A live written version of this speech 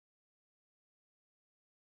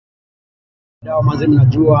Dawa manze,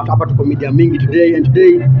 mnajua hapa tuko media mingi today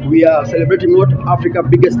we are celebrating North Africa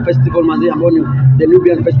biggest festival manze, ambao ni the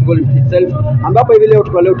Nubian festival itself, ambapo hivi leo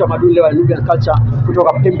tuko leo utamaduni leo wa Nubian culture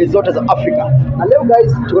kutoka pembe zote za Africa. Na leo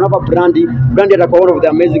guys tuko hapa Brandy atakuwa one of the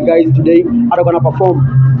amazing guys today, atakuwa na perform.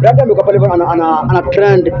 Brandy amekuwa pale ana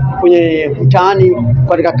trend kwenye mtaani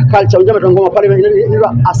katika culture. Unajua mtangoma pale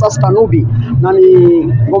inaitwa Asasta Nubi, na ni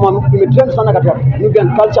ngoma imetrend sana katika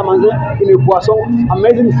Nubian culture manze, imekuwa song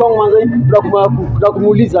amazing song manze.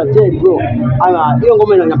 Kumuuliza je bro, hiyo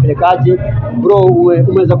ngoma inapelekaje bro?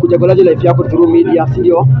 Umeweza kujagolaje life yako through media, si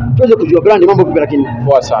ndio? Tuweze kujua Brandy, mambo vipi? Lakini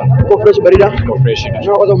poa sana. Uko fresh barida? Uko fresh.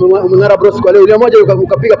 Na kwanza umeng'ara bro kwa leo. Ile moja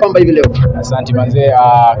ukapiga pamba hivi leo. Asante manze,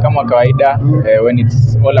 kama kawaida when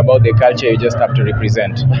it's all about the culture you just have to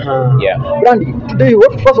represent. Yeah. Brandy, today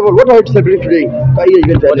first of all what are you celebrating today?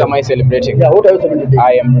 What am I celebrating? Yeah, what are you celebrating today?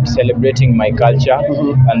 I am celebrating my culture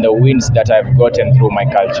and the wins that I've gotten through my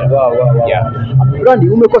culture. Wow. Yeah. Brandy,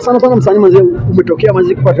 umekuwa sana msanii manze, umetokea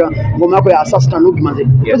manze kupata ngoma yako ya Asasta Nubi manze.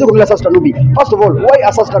 Unaweza kumweleza Asasta Nubi? First of all, why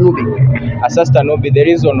Asasta Nubi? Asasta Nubi, the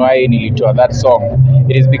reason why nilitoa that song,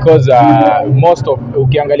 it is because most of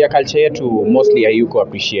ukiangalia culture yetu mostly hayuko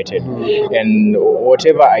appreciated, and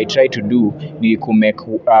whatever I try to do ni ku make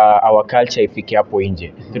our culture ifike hapo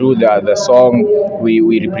nje. Through the song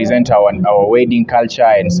we represent our wedding culture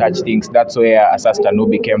and such things. That's where Asasta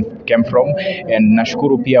Nubi came from, and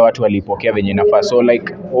nashukuru pia watu walipokea venye nafaa. So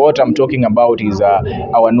like what I'm talking about is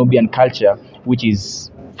our Nubian culture, which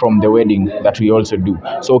is from the wedding that we also do.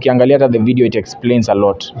 So ukiangalia hata the video it explains a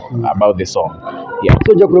lot about the song. Yeah.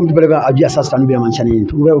 So je, kuna mtu pale ajua Asasta Nubi anamaanisha nini?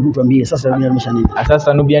 Tuambie Asasta Nubi anamaanisha nini?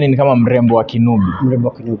 Asasta Nubi ni kama mrembo wa Kinubi. Mrembo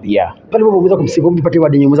wa Kinubi. Yeah. Pale wewe unaweza kumsifu, mpate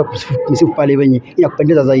word yenye unaweza kumsifu pale wenye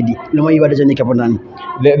inakupendeza zaidi. Ile mwa word yenye hapo ndani.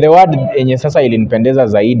 The word yenye sasa ilinipendeza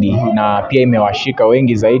zaidi na pia imewashika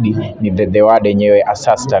wengi zaidi ni the word yenyewe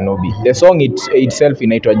Asasta Nubi. The song itself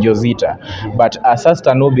inaitwa Josita, but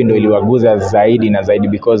Asasta Nubi ndio iliwaguza zaidi na zaidi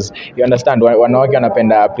because you understand wanawake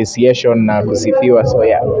wanapenda appreciation na kusifiwa, so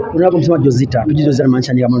yeah. Unapomsema Josita, Josita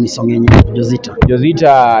inamaanisha ni kama ni song yenye Josita.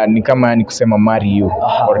 Josita ni kama ni kusema marry you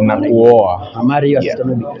or na kuoa. Marry you Asasta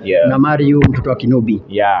Nubi. Yeah. Na marry you mtoto wa Kinubi.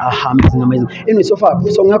 Yeah. Amazing. Anyway, so far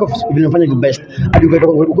song yako inafanya the best. Hadi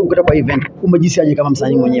ukitoka kwa event umejisiaje kama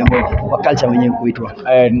msanii mwenyewe wa culture mwenyewe kuitwa?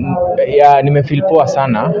 Yeah, nimefeel poa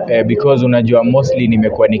sana because unajua mostly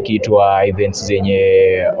nimekuwa nikiitwa events zenye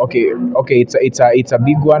okay it's a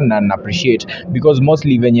big one and appreciate because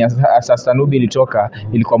mostly venye Asasta Nubi ilitoka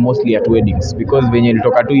ilikuwa mostly at weddings, because venye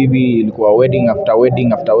ilitoka tu hivi ilikuwa wedding after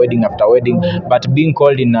wedding after wedding after wedding, but being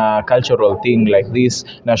called in a cultural thing like this,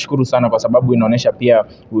 nashukuru sana kwa sababu inaonesha pia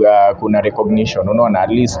kuna recognition, unaona, at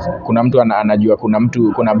least kuna mtu anajua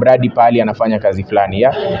kuna Brandy pale anafanya kazi fulani,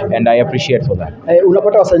 yeah, and I appreciate for that.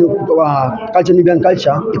 Unapata wasanii wa culture, Nubian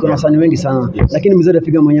culture iko na wasanii wengi sana, yes. Lakini mzee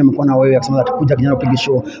Figa mwenyewe amekuwa na wewe akisema atakuja kijana kupiga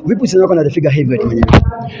show. Vipi usanii wako na Figa Heavyweight mwenyewe?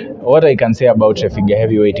 What I can say about Figa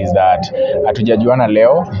Heavyweight is that hatujajuana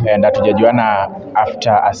leo and hatujajuana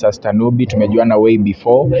after Asasta Nubi, tumejuana way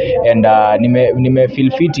before, and nime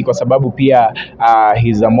feel fit kwa sababu pia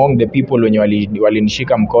he's among the people wenye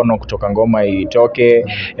walinishika mkono kutoka ngoma itoke.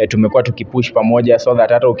 Tumekuwa tukipush pamoja so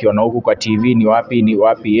that hata ukiona huku kwa TV ni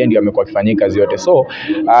wapi yeye ndio amekuwa akifanyia kazi yote, so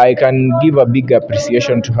I can give a big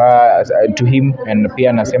appreciation to him, and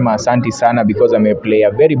pia nasema asante sana because I play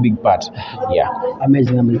a very big part. Yeah.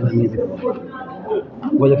 Amazing.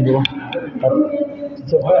 Ngoja kidogo.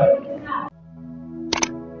 So